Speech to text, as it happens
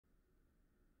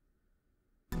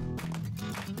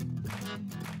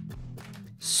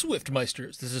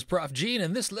Swiftmeisters, this is Prof. G, and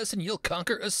in this lesson you'll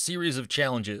conquer a series of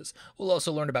challenges. We'll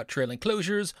also learn about trailing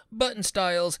closures, button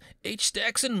styles,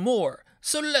 HStacks, and more.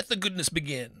 So let the goodness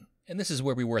begin. And this is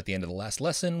where we were at the end of the last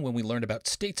lesson. When we learned about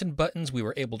states and buttons, we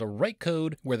were able to write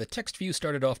code where the text view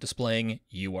started off displaying,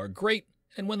 "You are great,"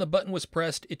 and when the button was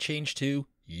pressed, it changed to,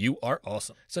 "You are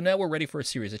awesome." So now we're ready for a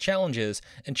series of challenges,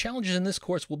 and challenges in this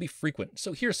course will be frequent.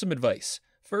 So here's some advice.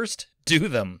 First, do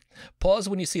them. Pause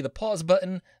when you see the pause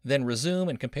button, then resume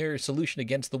and compare your solution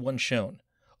against the one shown.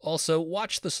 Also,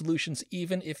 watch the solutions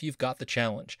even if you've got the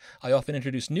challenge. I often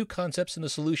introduce new concepts in the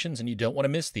solutions and you don't want to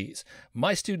miss these.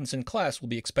 My students in class will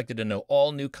be expected to know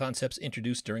all new concepts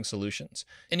introduced during solutions.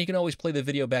 And you can always play the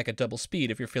video back at double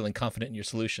speed if you're feeling confident in your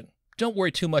solution. Don't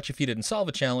worry too much if you didn't solve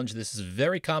a challenge. This is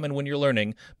very common when you're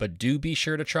learning, but do be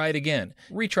sure to try it again.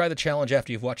 Retry the challenge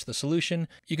after you've watched the solution.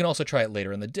 You can also try it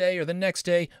later in the day or the next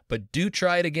day, but do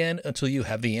try it again until you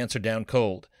have the answer down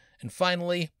cold. And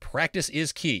finally, practice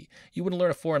is key. You wouldn't learn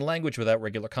a foreign language without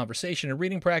regular conversation and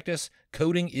reading practice.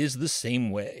 Coding is the same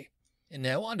way. And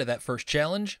now on to that first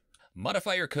challenge.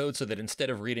 Modify your code so that instead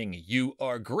of reading "You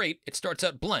are great," it starts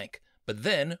out blank. But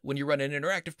then, when you run in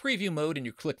interactive preview mode and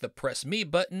you click the Press Me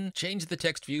button, change the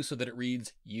text view so that it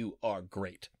reads, "You are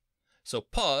great." So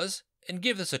pause and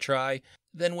give this a try.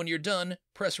 Then when you're done,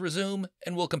 press resume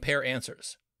and we'll compare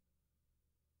answers.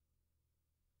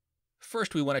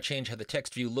 First, we want to change how the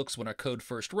text view looks when our code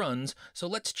first runs, so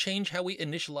let's change how we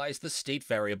initialize the state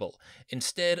variable.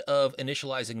 Instead of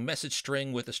initializing message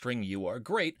string with the string "You are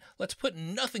great," let's put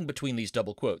nothing between these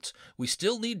double quotes. We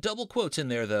still need double quotes in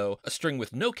there though. A string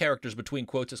with no characters between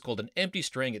quotes is called an empty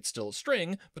string. It's still a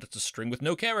string, but it's a string with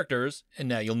no characters. And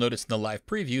now you'll notice in the live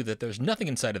preview that there's nothing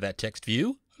inside of that text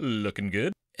view. Looking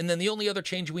good. And then the only other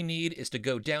change we need is to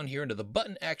go down here into the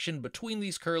button action between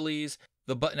these curlies.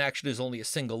 The button action is only a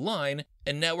single line,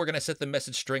 and now we're going to set the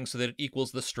message string so that it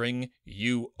equals the string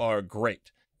 "You are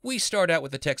great." We start out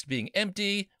with the text being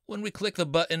empty. When we click the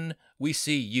button, we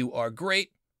see "You are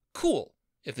great." Cool.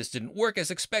 If this didn't work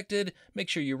as expected, make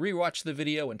sure you rewatch the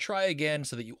video and try again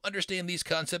so that you understand these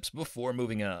concepts before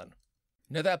moving on.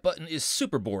 Now that button is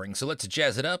super boring, so let's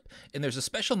jazz it up, and there's a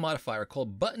special modifier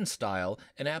called button style,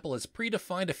 and Apple has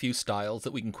predefined a few styles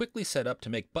that we can quickly set up to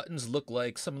make buttons look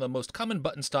like some of the most common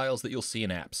button styles that you'll see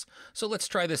in apps. So let's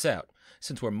try this out.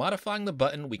 Since we're modifying the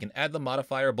button, we can add the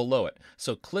modifier below it.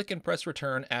 So click and press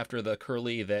return after the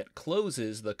curly that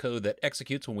closes the code that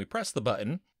executes when we press the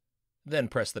button, then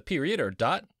press the period or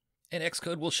dot, and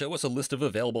Xcode will show us a list of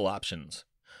available options.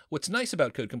 What's nice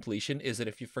about code completion is that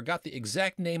if you forgot the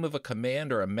exact name of a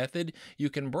command or a method, you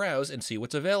can browse and see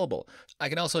what's available. I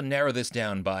can also narrow this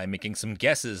down by making some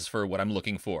guesses for what I'm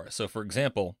looking for. So for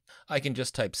example, I can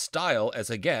just type style as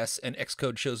a guess and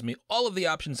Xcode shows me all of the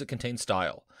options that contain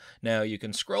style. Now you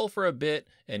can scroll for a bit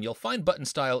and you'll find button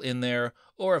style in there,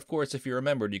 or of course if you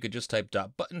remembered you could just type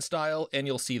 .button style and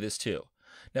you'll see this too.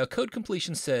 Now, code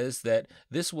completion says that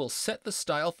this will set the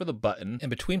style for the button, and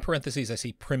between parentheses I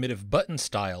see primitive button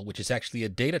style, which is actually a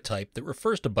data type that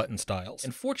refers to button styles.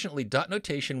 And fortunately, dot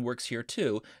notation works here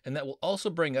too, and that will also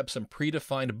bring up some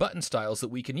predefined button styles that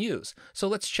we can use. So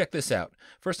let's check this out.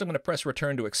 First, I'm going to press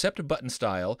return to accept a button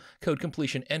style. Code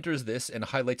completion enters this and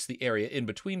highlights the area in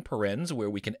between parens where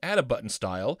we can add a button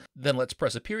style. Then let's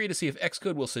press a period to see if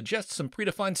Xcode will suggest some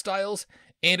predefined styles,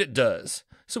 and it does.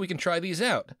 So we can try these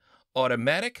out.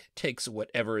 Automatic takes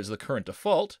whatever is the current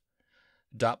default.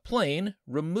 Dot plain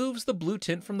removes the blue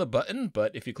tint from the button,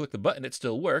 but if you click the button, it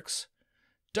still works.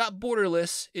 Dot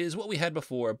borderless is what we had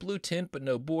before, blue tint but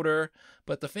no border,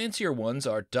 but the fancier ones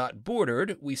are dot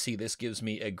bordered. We see this gives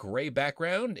me a gray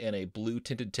background and a blue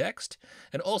tinted text,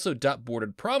 and also dot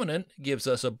bordered prominent gives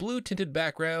us a blue tinted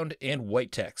background and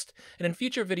white text. And in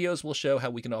future videos we'll show how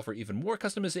we can offer even more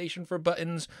customization for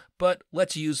buttons, but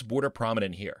let's use border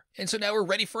prominent here. And so now we're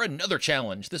ready for another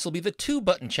challenge. This will be the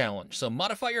 2-button challenge, so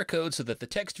modify your code so that the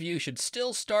text view should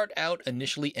still start out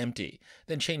initially empty.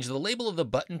 Then change the label of the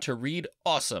button to read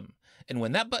awesome. And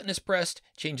when that button is pressed,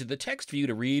 change the text view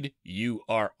to read "You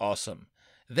are awesome."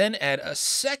 Then add a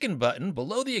second button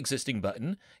below the existing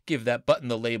button, give that button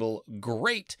the label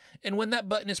great, and when that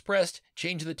button is pressed,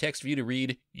 change the text view to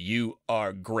read "You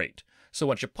are great." So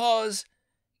once you pause,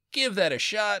 give that a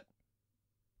shot,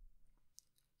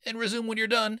 and resume when you're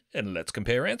done, and let's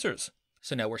compare answers.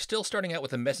 So now we're still starting out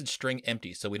with a message string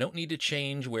empty, so we don't need to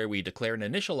change where we declare and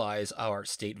initialize our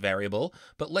state variable,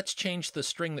 but let's change the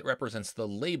string that represents the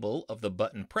label of the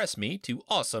button press me to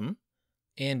awesome.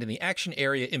 And in the action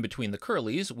area in between the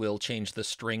curlies, we'll change the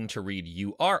string to read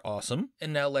 "You are awesome."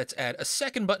 And now let's add a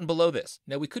second button below this.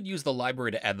 Now we could use the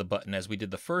library to add the button as we did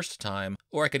the first time,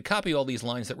 or I could copy all these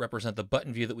lines that represent the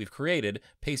button view that we've created,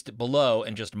 paste it below,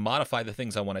 and just modify the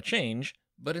things I want to change.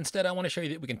 But instead, I want to show you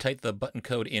that we can type the button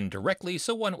code in directly,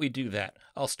 so why don't we do that?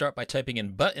 I'll start by typing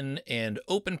in button and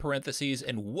open parentheses,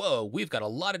 and whoa, we've got a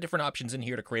lot of different options in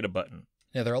here to create a button.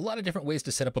 Now, there are a lot of different ways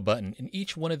to set up a button, and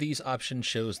each one of these options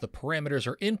shows the parameters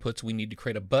or inputs we need to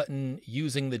create a button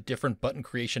using the different button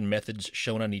creation methods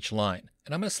shown on each line.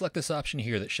 And I'm going to select this option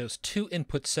here that shows two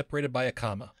inputs separated by a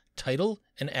comma: title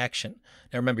and action.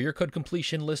 Now remember, your code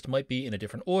completion list might be in a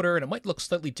different order, and it might look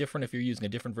slightly different if you're using a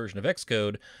different version of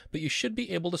Xcode, but you should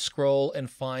be able to scroll and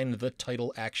find the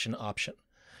title action option.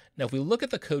 Now if we look at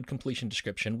the code completion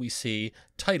description, we see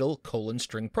title :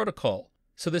 string protocol.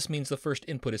 So this means the first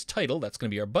input is title, that's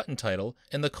going to be our button title,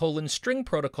 and the : string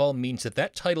protocol means that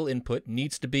that title input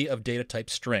needs to be of data type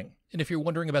string. And if you're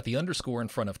wondering about the underscore in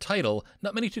front of title,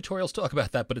 not many tutorials talk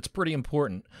about that, but it's pretty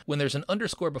important. When there's an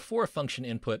underscore before a function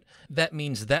input, that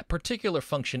means that particular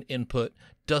function input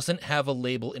doesn't have a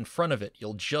label in front of it.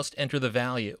 You'll just enter the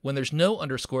value. When there's no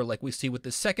underscore, like we see with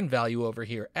the second value over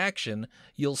here, action,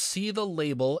 you'll see the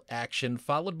label action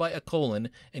followed by a colon,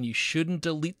 and you shouldn't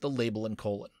delete the label and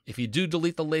colon. If you do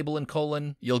delete the label and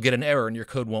colon, you'll get an error and your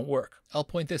code won't work. I'll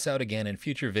point this out again in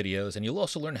future videos, and you'll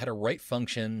also learn how to write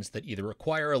functions that either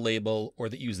require a label or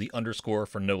that use the underscore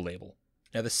for no label.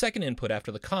 Now the second input after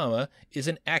the comma is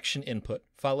an action input,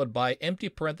 followed by empty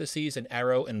parentheses, an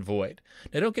arrow, and void.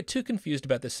 Now don't get too confused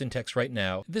about this syntax right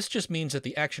now. This just means that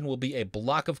the action will be a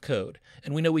block of code,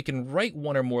 and we know we can write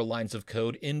one or more lines of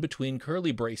code in between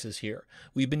curly braces here.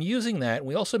 We've been using that, and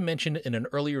we also mentioned in an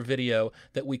earlier video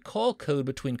that we call code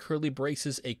between curly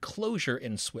braces a closure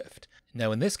in Swift.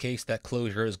 Now in this case, that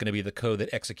closure is going to be the code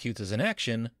that executes as an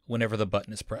action whenever the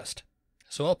button is pressed.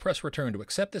 So I'll press return to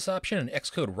accept this option, and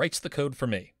Xcode writes the code for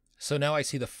me. So now I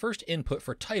see the first input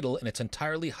for title, and it's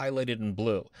entirely highlighted in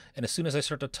blue. And as soon as I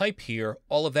start to type here,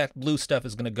 all of that blue stuff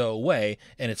is going to go away,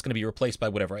 and it's going to be replaced by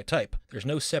whatever I type. There's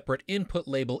no separate input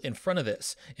label in front of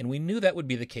this, and we knew that would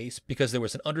be the case because there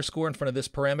was an underscore in front of this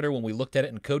parameter when we looked at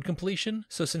it in code completion.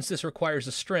 So since this requires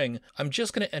a string, I'm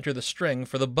just going to enter the string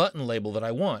for the button label that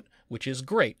I want, which is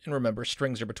great. And remember,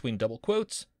 strings are between double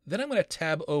quotes. Then I'm going to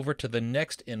tab over to the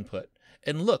next input.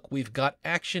 And look, we've got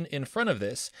action in front of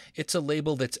this. It's a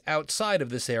label that's outside of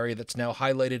this area that's now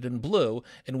highlighted in blue,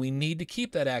 and we need to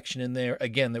keep that action in there.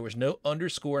 Again, there was no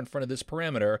underscore in front of this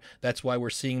parameter. That's why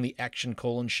we're seeing the action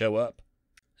colon show up.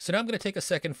 So now I'm going to take a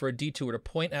second for a detour to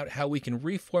point out how we can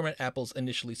reformat Apple's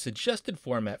initially suggested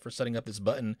format for setting up this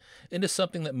button into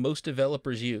something that most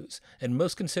developers use, and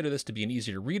most consider this to be an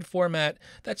easier to read format.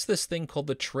 That's this thing called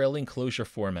the trailing closure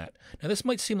format. Now this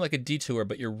might seem like a detour,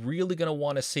 but you're really going to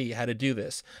want to see how to do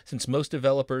this, since most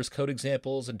developers, code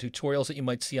examples, and tutorials that you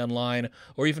might see online,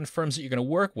 or even firms that you're going to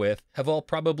work with, have all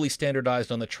probably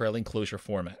standardized on the trailing closure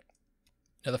format.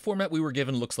 Now the format we were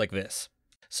given looks like this.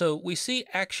 So we see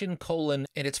action colon,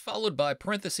 and it's followed by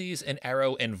parentheses, an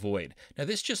arrow, and void. Now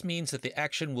this just means that the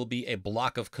action will be a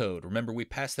block of code. Remember, we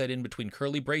passed that in between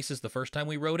curly braces the first time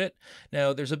we wrote it.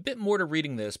 Now there's a bit more to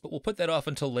reading this, but we'll put that off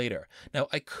until later. Now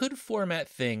I could format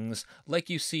things like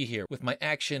you see here with my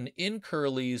action in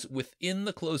curlies within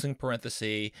the closing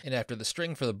parenthesis, and after the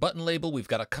string for the button label, we've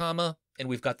got a comma, and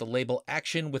we've got the label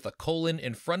action with a colon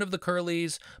in front of the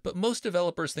curlies, but most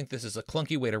developers think this is a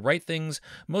clunky way to write things.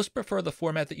 Most prefer the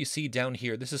format that you see down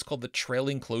here. This is called the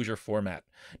trailing closure format.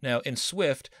 Now in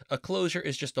Swift, a closure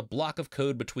is just a block of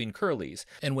code between curlies,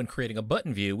 and when creating a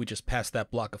button view, we just pass that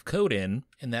block of code in,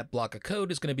 and that block of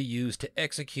code is going to be used to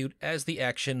execute as the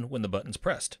action when the button's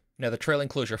pressed. Now the trailing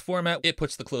closure format, it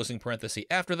puts the closing parenthesis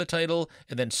after the title,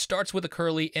 and then starts with a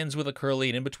curly, ends with a curly,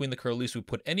 and in between the curlies we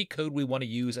put any code we want to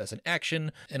use as an action.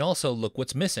 And also look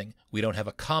what's missing. We don't have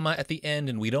a comma at the end,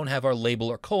 and we don't have our label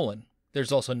or colon.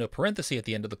 There's also no parenthesis at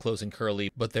the end of the closing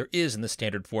curly, but there is in the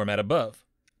standard format above.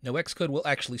 Now Xcode will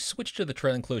actually switch to the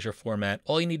trailing closure format.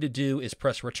 All you need to do is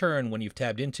press return when you've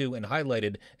tabbed into and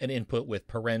highlighted an input with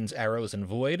parens, arrows, and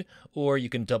void, or you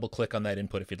can double click on that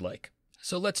input if you'd like.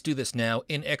 So let's do this now.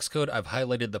 In Xcode, I've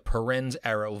highlighted the parens,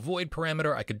 arrow, void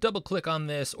parameter. I could double click on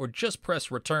this or just press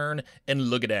return,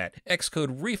 and look at that.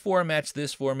 Xcode reformats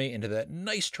this for me into that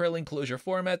nice trailing closure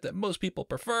format that most people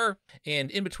prefer.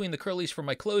 And in between the curlies for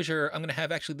my closure, I'm going to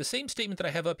have actually the same statement that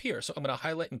I have up here. So I'm going to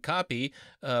highlight and copy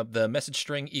the message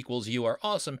string equals "you are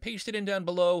awesome," paste it in down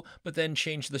below, but then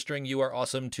change the string "you are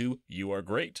awesome" to "you are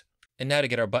great." And now to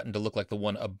get our button to look like the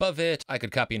one above it, I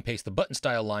could copy and paste the button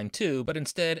style line too, but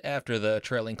instead, after the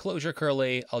trailing closure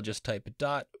curly, I'll just type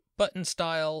dot button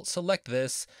style, select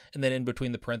this, and then in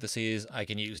between the parentheses, I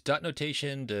can use dot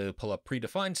notation to pull up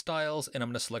predefined styles, and I'm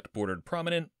going to select bordered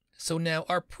prominent. So now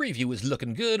our preview is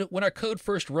looking good. When our code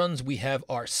first runs, we have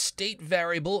our state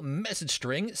variable message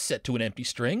string set to an empty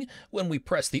string. When we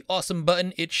press the awesome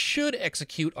button, it should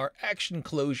execute our action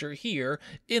closure here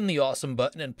in the awesome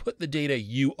button and put the data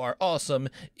 "you are awesome"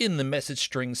 in the message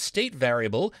string state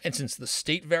variable. And since the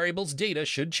state variable's data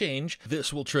should change,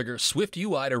 this will trigger Swift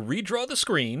UI to redraw the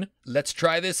screen. Let's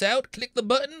try this out. Click the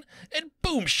button and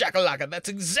boom shakalaka. That's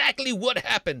exactly what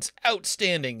happens.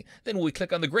 Outstanding. Then when we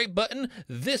click on the great button,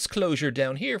 this closure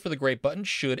down here for the great button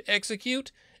should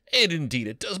execute, and indeed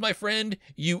it does, my friend.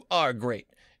 You are great.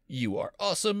 You are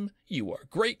awesome. You are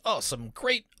great. Awesome.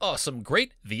 Great. Awesome.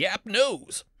 Great. The app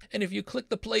knows. And if you click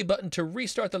the play button to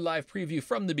restart the live preview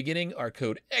from the beginning, our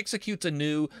code executes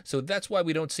anew, so that's why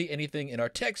we don't see anything in our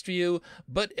text view,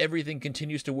 but everything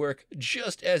continues to work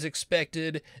just as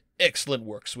expected. Excellent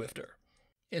work, Swifter.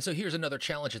 And so here's another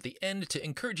challenge at the end to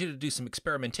encourage you to do some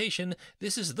experimentation.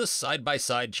 This is the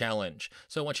side-by-side challenge.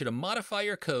 So I want you to modify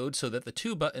your code so that the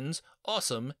two buttons,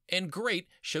 awesome and great,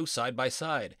 show side by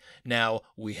side. Now,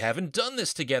 we haven't done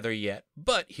this together yet,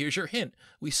 but here's your hint.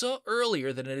 We saw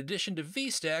earlier that in addition to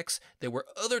VStacks, there were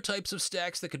other types of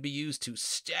stacks that could be used to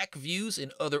stack views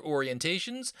in other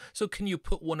orientations. So can you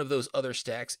put one of those other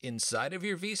stacks inside of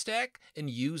your VStack and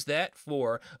use that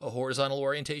for a horizontal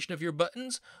orientation of your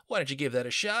buttons? Why don't you give that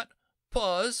a shot,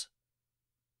 pause,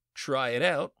 try it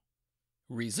out,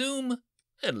 resume,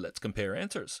 and let's compare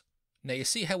answers. Now you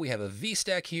see how we have a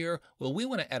VStack here? Well, we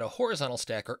want to add a horizontal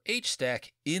stack or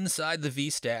HStack inside the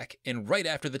VStack and right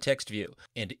after the text view.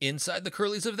 And inside the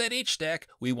curlies of that HStack,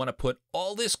 we want to put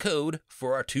all this code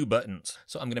for our two buttons.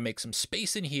 So I'm going to make some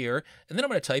space in here, and then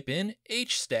I'm going to type in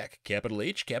HStack, capital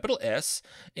H, capital S,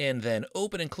 and then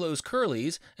open and close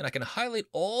curlies, and I can highlight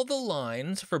all the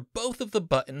lines for both of the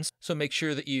buttons. So make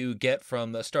sure that you get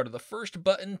from the start of the first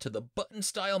button to the button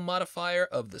style modifier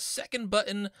of the second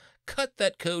button, cut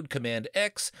that code Command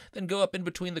X, then go up in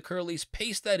between the curlies,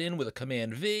 paste that in with a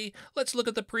Command V. Let's look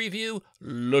at the preview.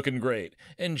 Looking great.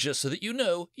 And just so that you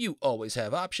know, you always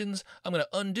have options, I'm going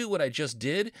to undo what I just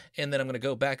did, and then I'm going to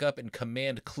go back up and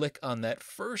Command click on that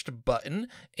first button,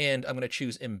 and I'm going to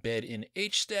choose Embed in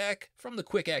HStack. From the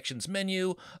Quick Actions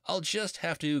menu, I'll just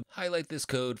have to highlight this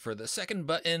code for the second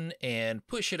button and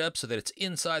push it up so that it's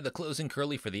inside the closing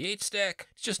curly for the HStack.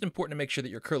 It's just important to make sure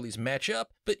that your curlies match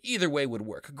up, but either way would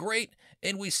work great.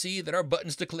 And we see that our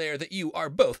buttons declare that you are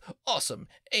both awesome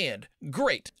and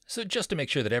great. So just to make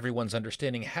sure that everyone's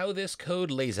understanding how this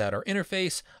code lays out our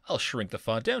interface, I'll shrink the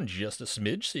font down just a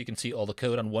smidge so you can see all the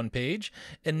code on one page.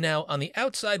 And now on the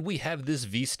outside, we have this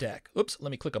VStack. Oops,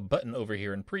 let me click a button over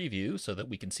here in preview so that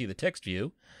we can see the text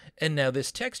view. And now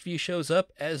this text view shows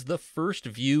up as the first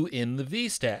view in the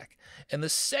VStack. And the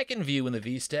second view in the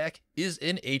VStack is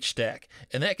in HStack,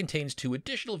 and that contains two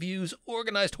additional views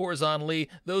organized horizontally.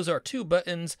 Those are two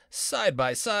buttons side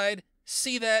by side.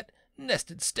 See that?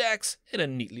 Nested stacks and a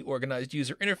neatly organized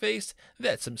user interface.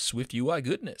 That's some Swift UI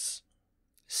goodness.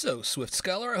 So, Swift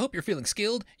Scholar, I hope you're feeling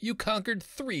skilled. You conquered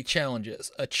 3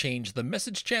 challenges: a change the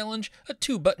message challenge, a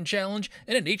 2-button challenge,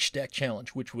 and an HStack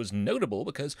challenge, which was notable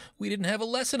because we didn't have a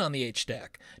lesson on the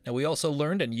HStack. Now, we also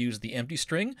learned and used the empty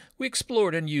string, we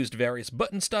explored and used various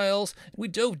button styles, and we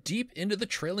dove deep into the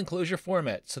trailing closure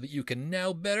format so that you can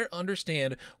now better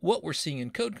understand what we're seeing in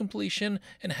code completion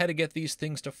and how to get these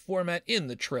things to format in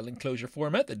the trailing closure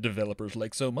format that developers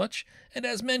like so much. And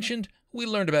as mentioned, we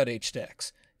learned about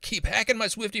HStacks. Keep hacking, my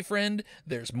Swifty friend.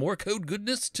 There's more code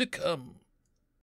goodness to come.